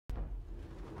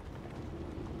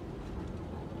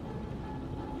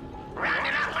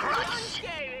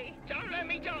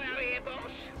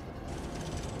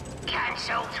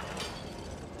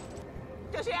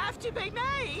to be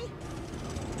me.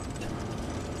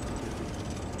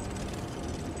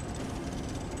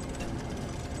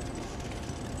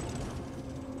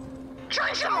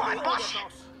 Change your mind, boss.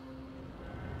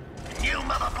 New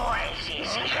mother boys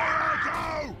is here.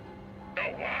 Go! The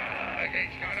world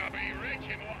is gonna be rich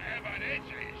in whatever this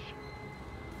is.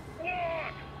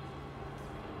 What?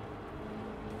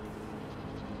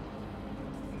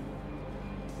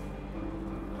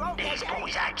 These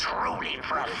boys are drooling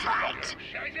for a fight.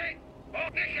 Says it?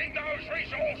 Nicking those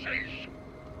resources.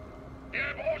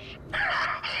 Yeah, boss?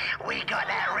 We got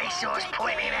that resource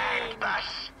point in hand,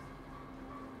 boss.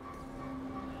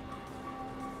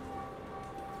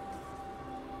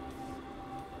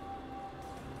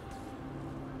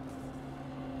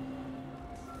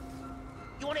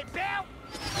 You want it, Bill?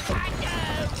 I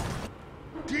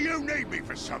do! Do you need me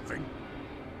for something?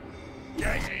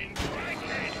 Get in,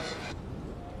 Franklin.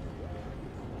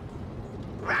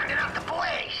 Rounding up the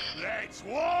boys. Let's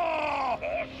war!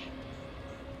 Boss?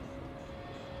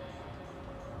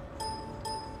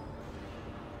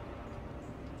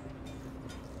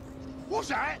 What's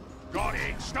that? Got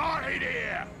it started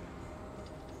here!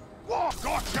 What?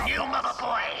 Gotcha! New mother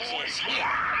boys is here.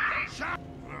 Shut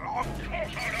Of course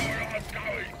I know where I'm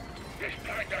going. This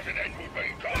plan doesn't end with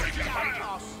me going to Hey, hell.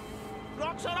 boss.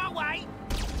 Rock's on our way.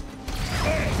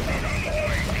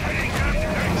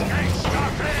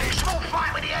 Small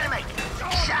fight with the enemy.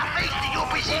 Southeast of your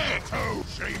position. Two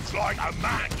seems like a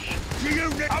match. Do you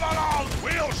need... Come along!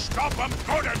 We'll stop them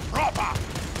good and proper!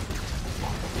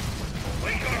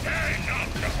 We got hands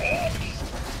up to horse.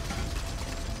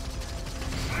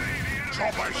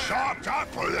 Chopper sharped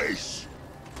up, police!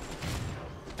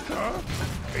 Huh?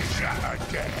 Is that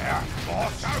a dare?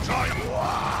 Boss, sounds like...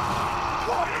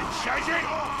 What? It says it?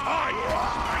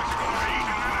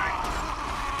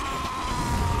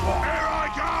 Here I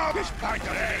go! This plank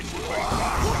of ends will be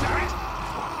fast. What's that?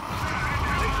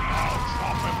 I'll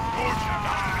chop him good.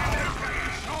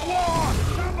 What?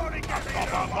 Somebody get me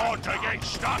a mod to get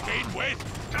stuck in with.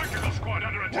 Tactical squad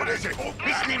under attack. What is it?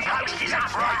 Listening post is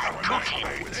up right and cooking.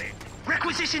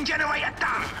 Requisition generator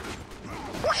done.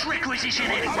 What's requisition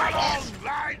anyways? On,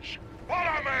 lads!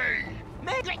 Follow me!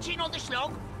 Me glitching on the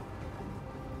slug.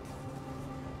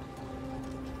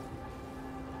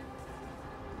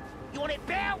 You want it,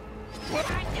 Bill? What?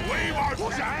 We won't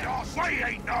get lost! We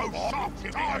ain't no soft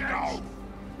if I know!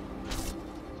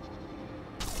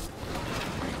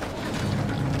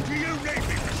 Do you need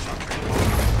me for something?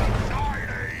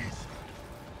 Chinese!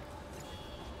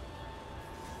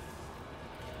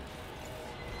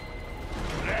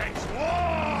 Let's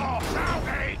war!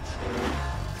 Salvage!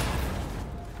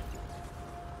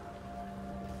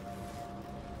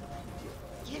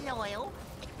 You loyal?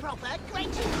 Proper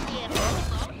glitching here,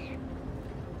 boss.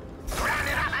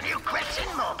 Rounding up a new Gretchen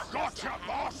mob. Gotcha,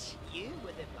 boss! You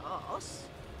were the boss.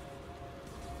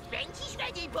 Bench is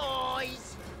ready,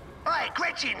 boys. Oi,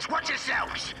 Gretchens, watch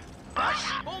yourselves. Boss,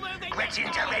 All moving.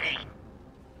 Gretchens are ready.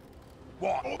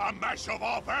 What? A mess of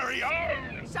our very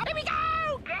own! So here we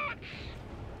go!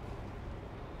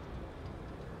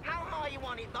 How high you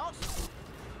want it, boss?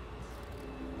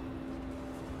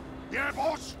 Yeah,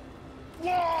 boss?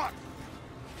 What?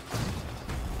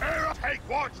 Here, take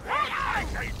what's worth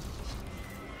taking!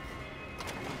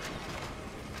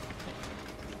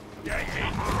 Get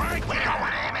in, Frank! We got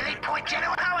one of them elite point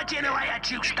power generator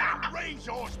juiced up.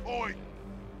 Resource point!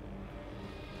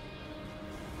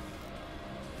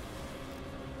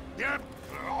 Yep,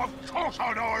 of course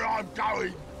I know where I'm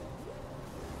going!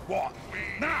 What?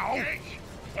 Now?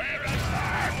 Where is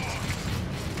that?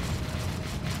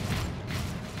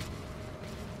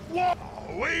 What?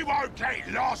 Oh, we won't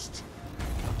get lost!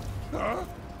 Huh?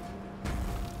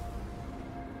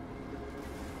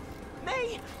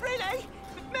 Me? Really?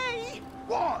 Me?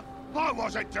 What? I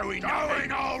wasn't doing nothing!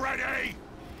 Going already!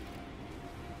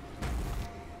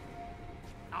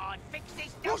 I'll fix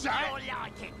this What's stuff that? you'll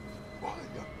like it. What?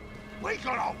 We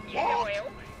got a You what?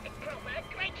 will. It's proper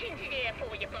glitching here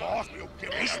for you, boss. Boss, you'll give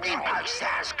us Listening post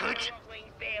sounds good.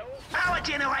 Power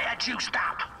generator juiced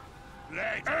up.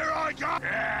 Here I go!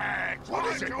 Yeah, what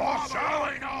is it, boss?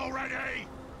 Going already!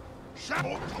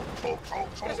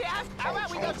 Does it have? How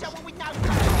about we got someone with no...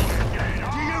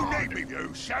 Do you need me,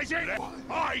 you says it?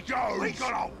 I go! We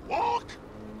gotta walk?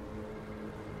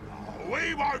 Oh,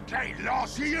 we won't get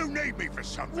lost. Do you need me for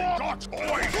something? Got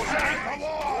always ready for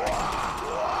war!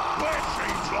 That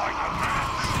seems like a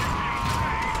match!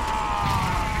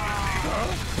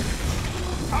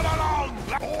 Come along!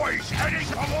 Boys heading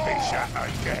for war! It's a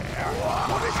dare!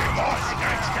 What is it, boss?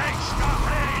 Let's get stuck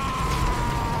in!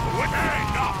 With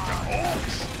enough to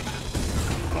horse!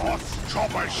 Boss,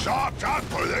 chopper sharp up,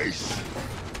 police!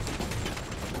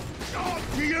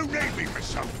 Do you need me for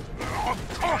something?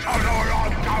 Of course I know where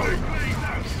I'm going!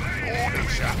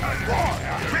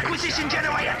 Requisition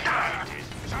generator done!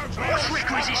 What's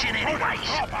requisition anyways?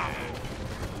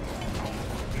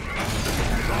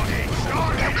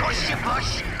 Of course you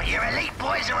boss, your elite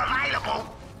boys are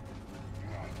available.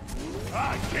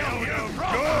 I killed you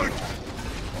good!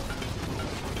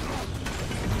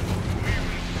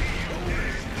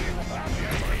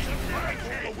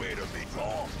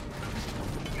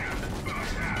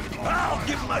 I'll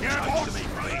give him a touch to me,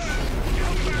 please.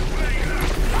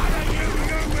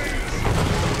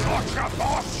 What's a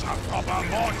boss? A proper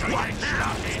mortal. What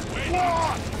now?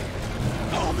 What?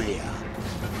 Come here.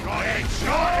 It's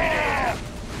not in here!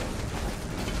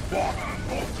 What?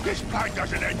 Oh, this fight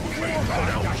doesn't end with me.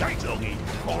 Doggy.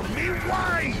 On me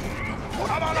way!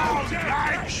 Come along,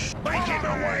 lads! Making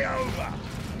my way over!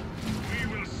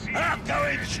 I'm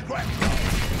going scrap.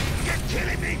 You're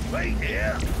killing me feet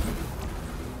here!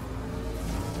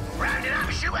 Rounding up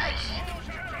shooters.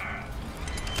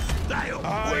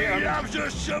 We loves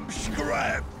us some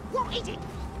scrap. What is it?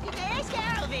 Let's get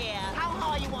out of here. How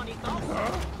high you want it, boss?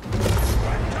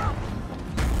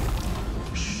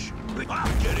 Shh,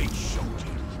 I'm getting shooted.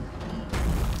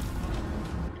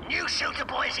 New shooter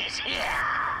boys is here.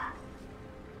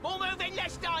 More moving,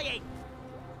 less dying.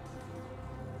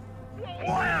 What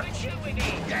are you doing it?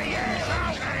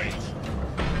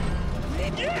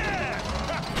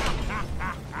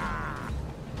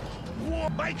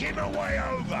 Making my way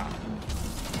over!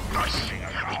 Boss,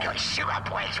 we got shooter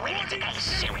boys ready to get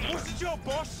serious. What's the job,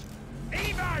 boss?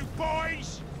 Evo,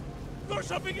 boys! Got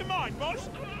something in mind, boss?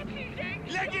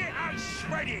 Leg it and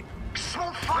shred it!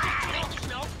 Small fire.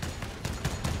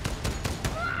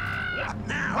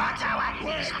 Now, What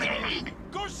our is finished.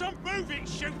 got some moving,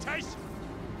 shooters!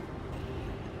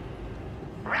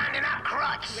 Rounding up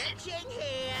crots. Let's in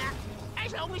here.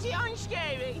 As long as it ain't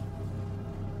scary.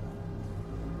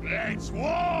 Let's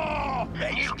war!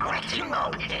 New gritty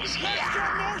mob is Let's here.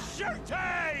 get more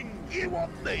shooting! You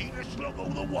want me to slug all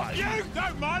the way? You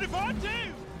don't mind if I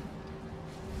do!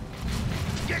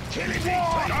 You're killing me!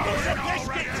 Let's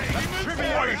get to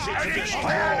Boys, any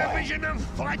clear vision of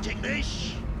fighting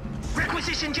this?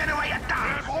 Requisition generator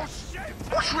done. Boss?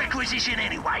 What's requisition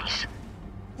anyways?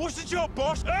 What's the job,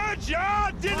 boss?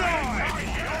 Urgent dinner!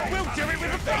 We'll do it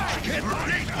with a bitch!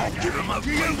 I'll give him a... Do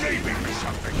you need me for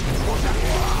something?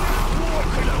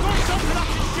 Got something I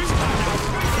can shoot at now!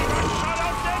 Shut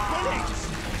up, dead bullets!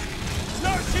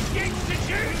 Lots of gigs to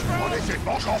choose from! What is it,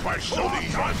 boss? Opportunity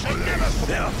time for this!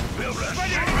 They'll build a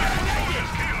Here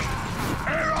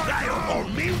I am on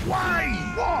me way!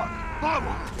 What?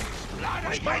 I'm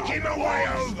making my way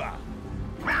over!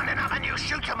 Rounding up a new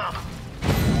shooter mob.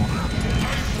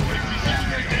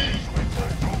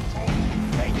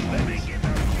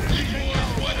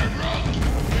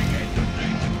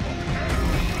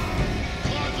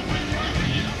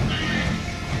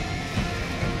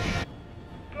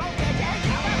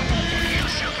 New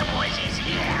shooter boys is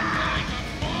here.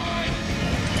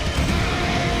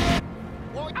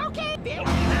 Okay, Bill.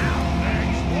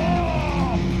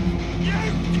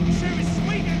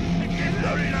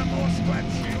 Loading up more scrap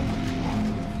shield.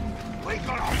 We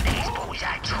got These boys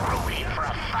are drooling for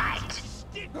a fight.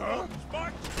 Huh?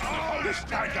 Oh, this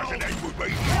time doesn't end with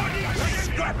me.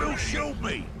 Scrap will shield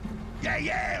me!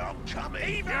 Yeah, I'm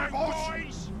coming. Yeah,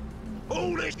 boss.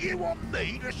 All this you want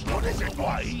me to slot this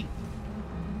away?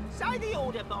 Say the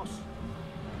order, boss.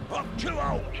 I'm too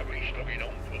old. To be slugging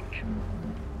on foot.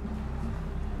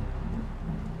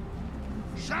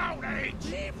 Shout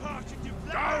it!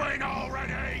 Going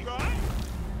already! Right?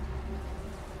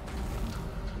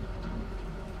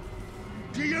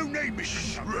 Do you need me?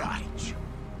 Right.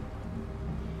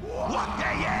 What?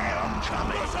 Yeah, I'm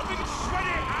coming. Got something to shred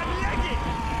it and leg it!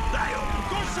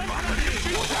 Got something I can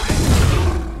shoot at!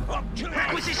 I'm too old.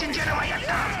 Requisition generator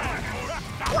done.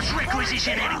 What's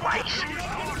requisition anyways?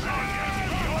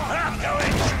 I'm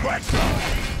going scratch.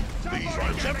 These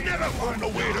ones have never found a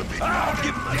way to me. I'll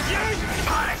give him a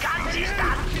All the guns is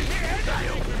done.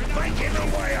 Making the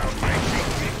way out, making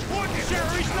What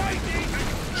Sherry's lady?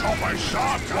 Chop a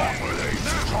shot off of these.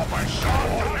 Chop a shot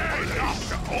off of these.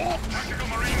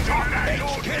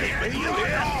 It's killing me, you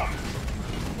hear?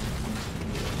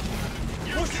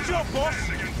 What's the job, boss?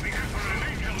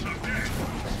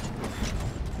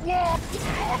 What?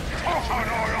 Of course I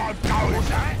know I'm doing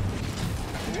that.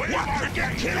 What?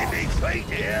 You're killing me feet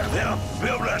here. They'll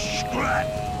build a scrap!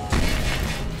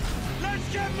 Let's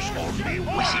get On me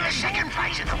We see the second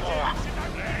phase of the war.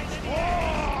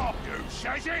 Whoa! Who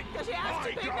says it? Does it have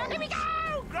to be? Now, here we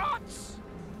go! Rots!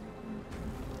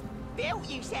 Bill,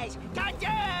 you says. Can do!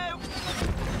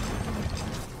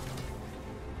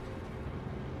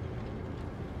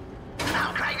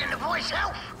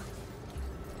 myself.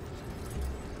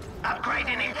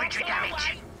 Upgrading infantry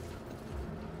damage.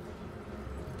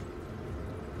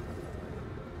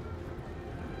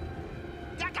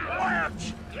 Quiet!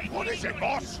 What is it,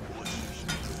 boss?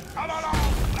 Come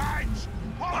along, lads!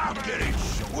 I'm getting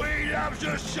sweet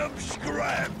after some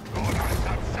scrap! Oh, that's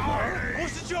so sorry!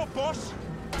 What's the job, boss?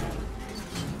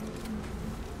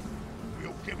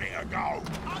 We'll give it a go!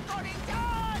 I got it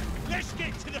done! Let's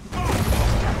get to the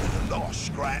fight! A lot of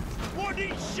scrap! What did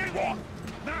shoot? What?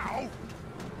 Now?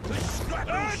 The scrap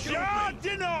will shoot me!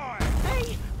 Deny!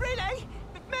 Hey, really?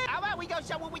 How about we go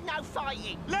somewhere with no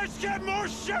fighting? Let's get more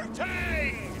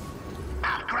shooting!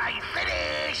 Upgrade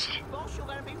finished. Boss, you're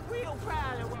gonna be real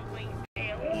proud of what we do.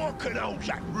 Look at all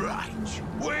that right!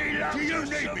 We love Do you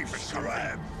need me for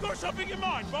scrap? Got something in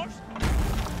mind, boss?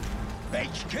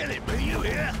 Bench killing me, you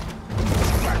hear?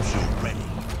 Scrap's all ready.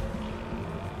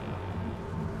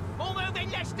 All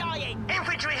moving, less dying.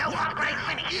 Infantry health upgrade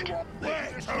finished.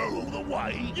 There, two all the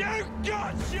way. You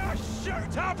got your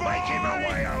shooter, boy! Making my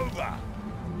way over.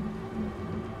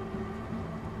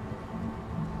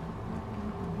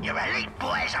 Your elite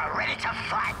boys are ready to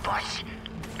fight, boss.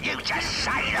 You just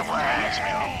say the words.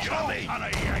 I'm coming. And a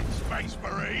Yank Space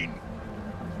Marine.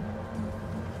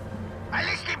 A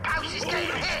listing post is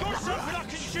getting hit. Got something I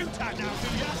can shoot at now,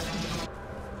 do ya?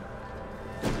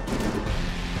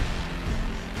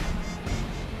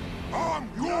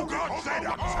 You got set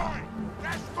up.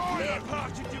 That's fine. You're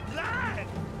part of the plan!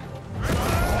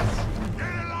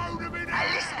 Get a load of it. A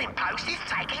listening post is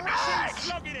taking hurt.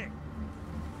 Slugging it!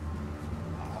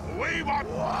 We want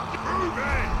move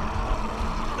in.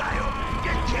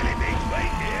 You're killing me,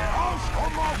 feet here. I'm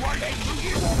on my way.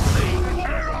 You want me?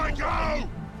 Here I go.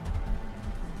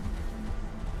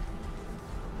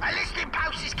 A listing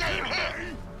post is getting hit.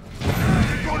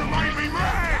 You're gonna make me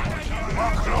mad.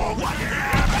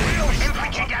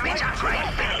 Infantry damage upgrade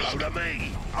finished. To me.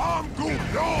 I'm good.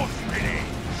 You're spinning.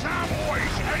 Some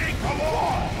boys heading for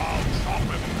war. I'll chop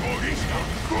him good. He's got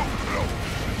good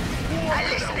clothes. A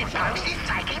listening post is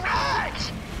taking hurt.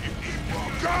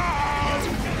 Go!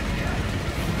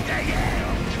 Yeah,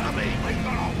 I'm coming.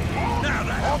 Now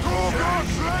then. I'll go,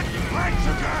 sled. Legs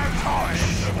are damn tight.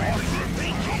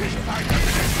 This paper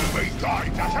will be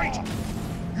tight, does it?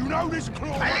 You know this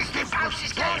claw. A listing post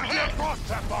is getting hit. To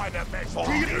find a mess. Do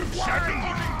you second?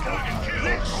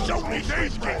 Let's show me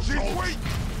these kids this week.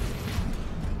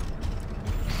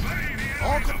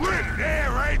 I'll rip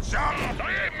their heads up.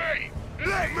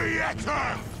 Let me at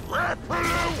her! Ripple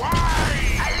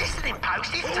away! A listening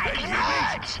post is taking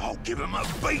hurt. I'll give him a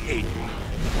beating!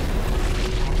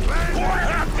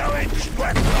 I'm going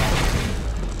spread!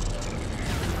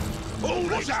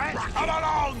 What's that? Come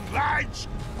along, lads!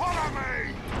 Follow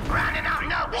me! Rounding up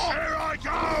notes. Here I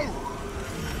go!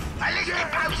 A listening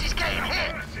post is getting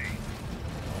hit.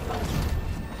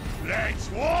 Let's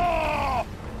war!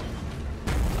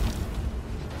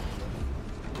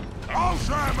 I'll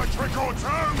show him a trick or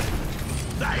two!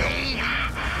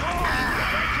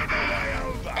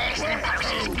 Listening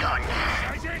post is gone.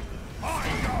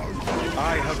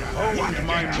 I have honed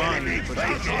my mind for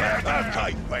this.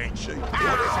 Okay, Banshee.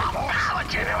 Power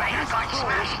generator got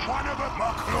smashed. One of them,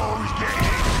 my claws getting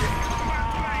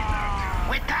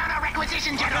We're down a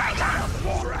requisition generator.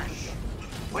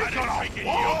 We got a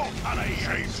war! And he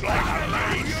seems like a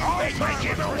lead. I'll take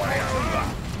him away over.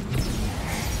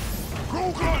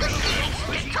 Google!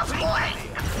 It's tough boy.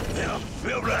 They'll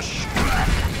feel the scrap.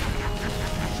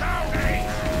 Shouting!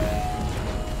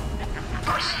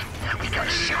 Boss, we got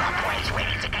sewer boys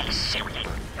ready to get shooting.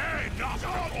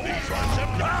 These ones are...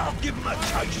 I'll give them a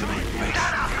taste of me fish.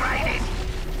 Done upgraded.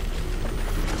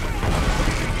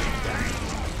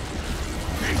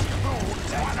 These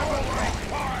claws are all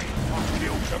fine.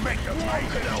 Kill to make them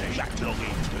make it all that long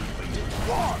into me.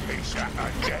 What is that The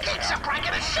again? kids are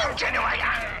breaking a shoot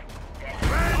generator.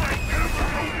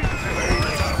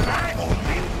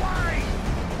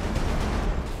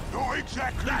 Not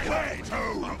exactly where to.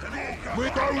 We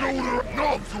don't order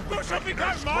knobs. Got something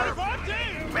don't mind if I do!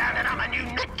 Rounding up a new...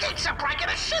 The kids are breaking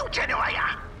a shoot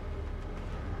generator.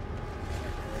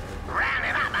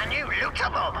 Rounding up a new looter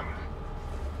mob.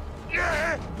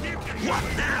 Yeah. What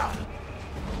now?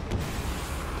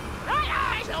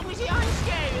 Right, as long as it ain't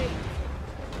scary.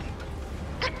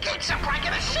 The kids are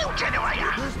breaking a shoot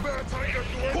generator.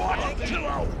 What? I'm too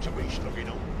old to be slugging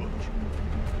on bush.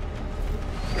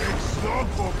 Big slug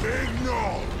for big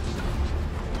knobs.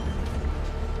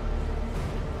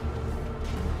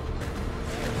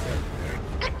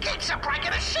 The kids are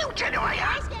breaking a shoot generator.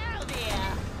 Let's get out of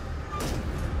here.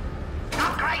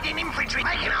 Upgrading infantry,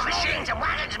 making our machines and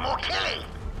wagons more killy.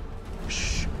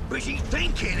 Shh. busy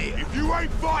thinking here. If you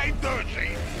ain't fighting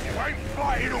dirty, you ain't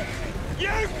fighting all. You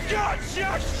got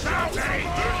yourself!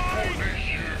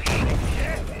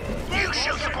 You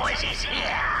shooter boys is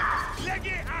here! Leg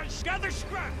it and gather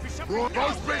scrap for something. Right,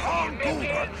 those big arm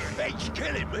Gorgon. It's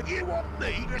killing me. You want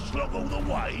me to slog all the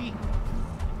way?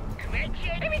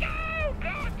 Here we go!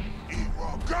 God! Here we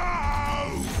go!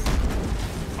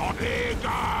 On here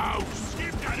goes!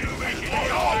 Give that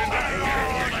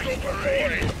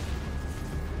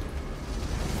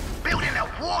Building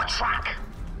a war truck!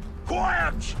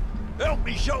 Quiet! Help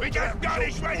me show We just got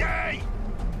it ready!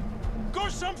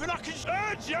 Got something I can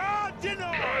urge ya, didn't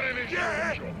I?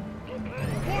 Yeah!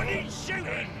 What is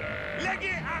shooting? Leg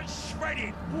it and shred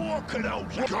it. Walk it out.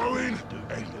 Going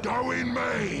and going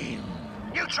main!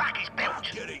 New truck is built!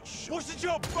 Get it. What's the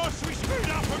job, boss? We screwed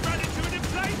up and ran into an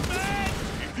emplacement.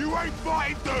 If you ain't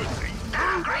fighting dirty,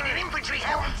 Upgraded infantry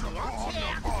health! on the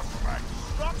boss man!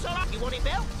 Rocks all up. You want it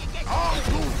built? You get I'll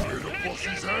go where the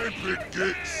boss's hand bit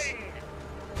gets!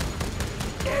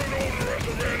 Don't order us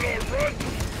around like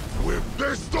run! With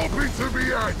there's stopping to be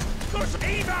had! Cause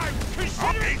Evo,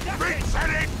 consider it Bits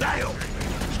and it nailed!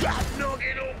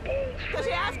 Knocking on balls! Does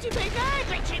it have to be there?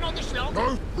 Glitching on the slog?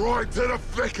 Go right to the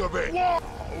thick of it! What?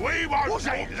 We won't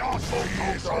take lost for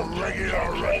years a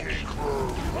regular wrecking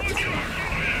crew!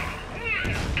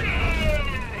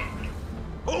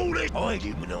 all this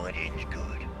hiding uniting's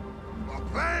good. I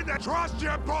plan to trust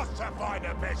your boss to find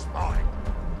the best fight!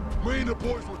 Me and the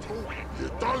boys were talking. You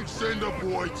don't send a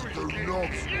boy to do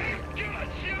knobs.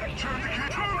 Turn the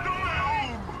kid to the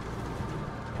helm!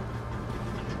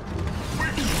 We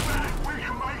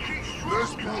can make it strong.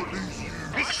 Let's put these you.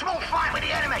 It's a small fight with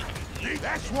the enemy!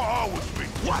 That's what I was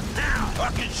thinking. What now?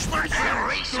 I can smash The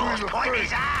it. resource point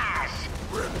is ours!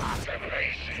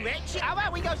 Rich, how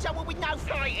about we go somewhere with no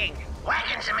fighting?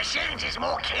 Wagons and machines is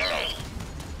more killy!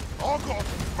 I got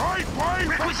hey,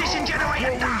 Requisition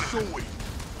generator done. sorted.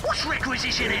 What's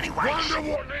requisition anyways? Wonder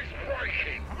what It's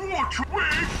breaking! what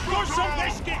we've Got some,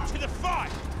 let's get to the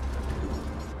fight.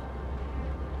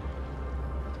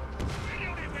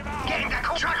 Getting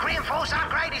the truck reinforced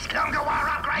upgrade is longer war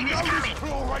upgrade is coming!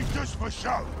 Claw ain't just for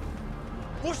show.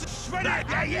 What's the shred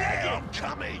it? Yeah, I'm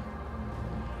coming.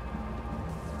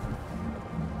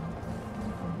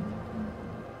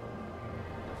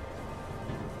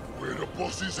 Where the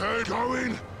boss's head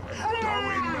going?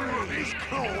 Going, man. His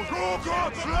claws. Oh,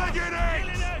 God's legging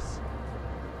Killing it. us.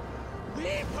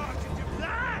 We're part of the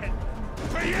plan.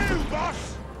 For you,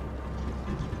 boss.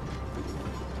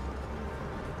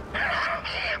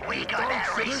 We got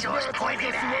that resource point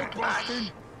in hand,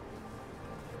 boss!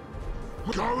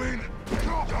 Going,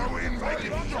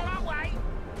 making Rocks shot. on our way.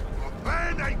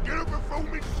 Man ain't gonna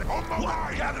perform it on my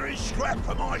way. Gathering scrap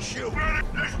for my shield.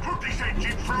 Let's put this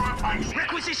engine through a pace.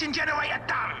 Requisition generator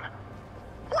done!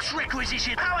 What's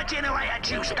requisition? Power generator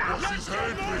juiced up! Boss's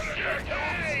head.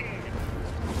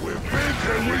 We're big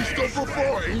and we stop for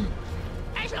fighting.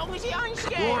 As long as he ain't Right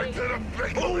scared. to the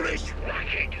thick All of it. this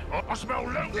Racket! I smell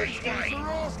loot this way!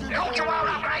 The ultra wall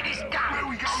upgrade is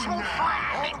done! Small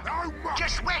fire!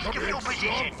 Just west of your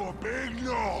position! For big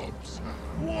knobs.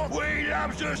 what we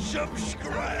loves us some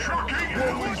scrap.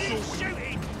 What we He's sorted.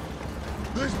 shooting.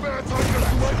 This better take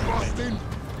us away, busting.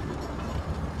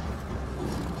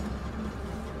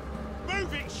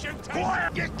 Move it, shooter.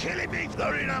 Quiet. You're killing me.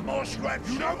 Throwing up more scrap.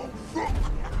 You don't fuck.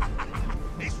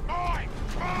 It's mine.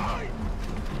 Mine.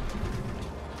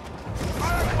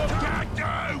 Can't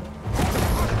do.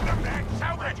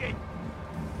 Salvage it.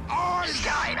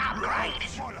 Starting upgrade!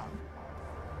 Follow.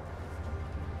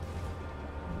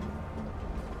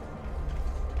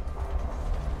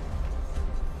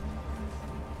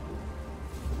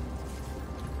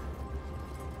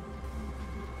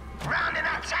 Rounding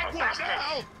up tank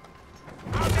busters!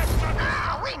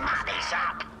 Oh, we mucked this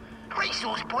up!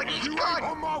 Resource point is You good! ain't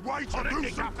on my way to do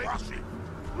something.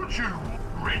 Would you?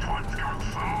 Red ones go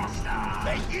faster!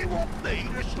 Hey, you want me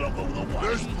to slog all the way?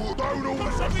 Let's put down all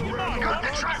the something in around mind? Got the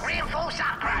truck reinforced Where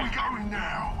are we upgrade! going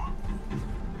now?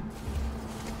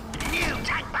 New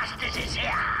tank busters is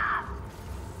here!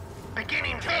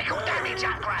 Beginning vehicle damage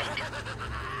upgrade!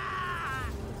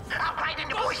 Upgrading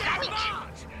the voice damage!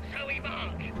 So we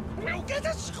mark! We'll get a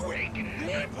squig!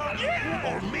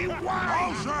 On me way.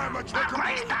 I'll say I'm a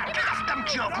Upgrade's that custom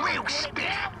job real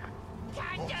stiff!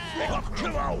 I'm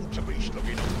too old to be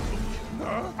slugging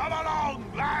on. Come along,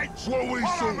 lads. What we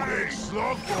saw big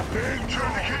slug for big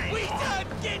job. We done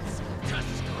get to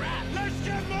scrap. Let's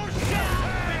get more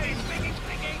shit.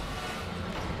 Biggie.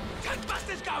 Tank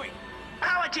busters going.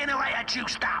 Power generator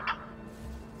juiced up!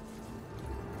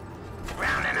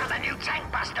 Round another new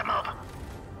tank buster mob!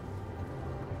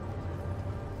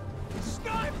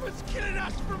 Snipers killing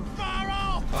us from far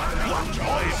off! What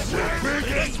choice?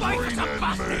 This way for some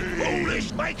busting!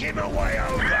 Foolish, make him a way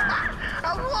over!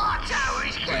 A war tower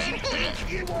is getting hit!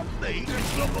 You want me to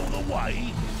slug all the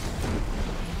way?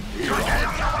 Trying to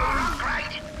look for our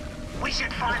upgrade? We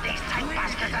should find these tank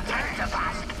bastards a tank to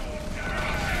bust.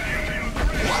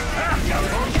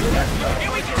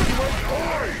 Here we go!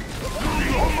 Oi!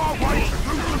 On my way to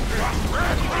do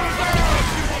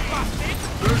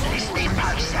This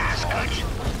depot sounds good.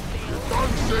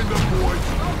 Don't send the boys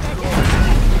to the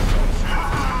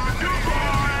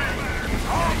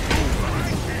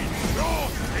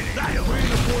we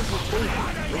the boys were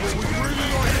talking. We really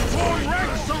like it. One wreck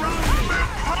surrounding me.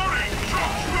 Hurry!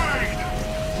 Drop speed!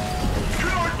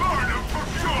 Can I burn him for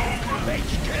sure?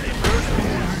 Let's get him.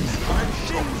 I'm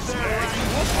shooting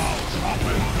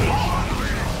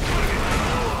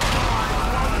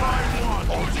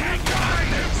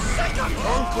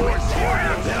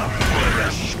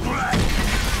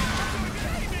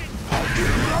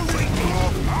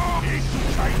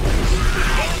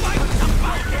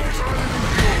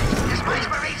The Space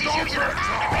Marines is using a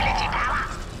ability power.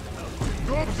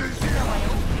 Dobbs is here.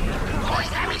 Voice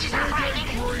damage is upgraded.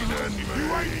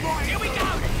 Here we go!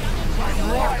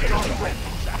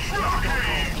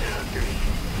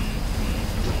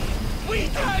 We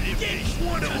can't get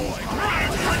one of them!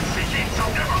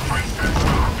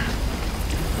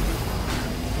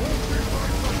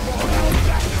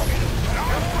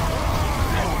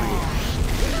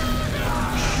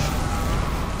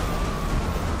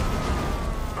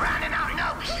 Running out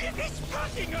nose. It's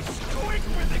fucking a squig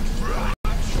with extraction!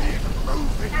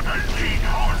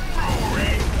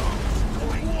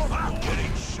 I'm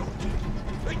getting shot.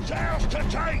 It's ours to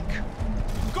take.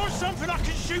 Got something I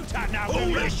can shoot at now,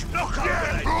 Foolish, knock over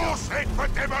there. Horse head for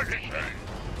demolition.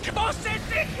 Come on, says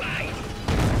this way!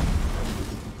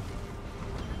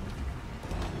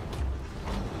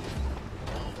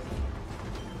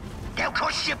 They'll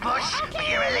cost you push, but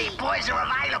your elite boys are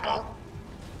available.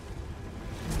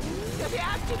 Does it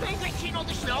have to be reaching on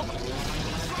the snow?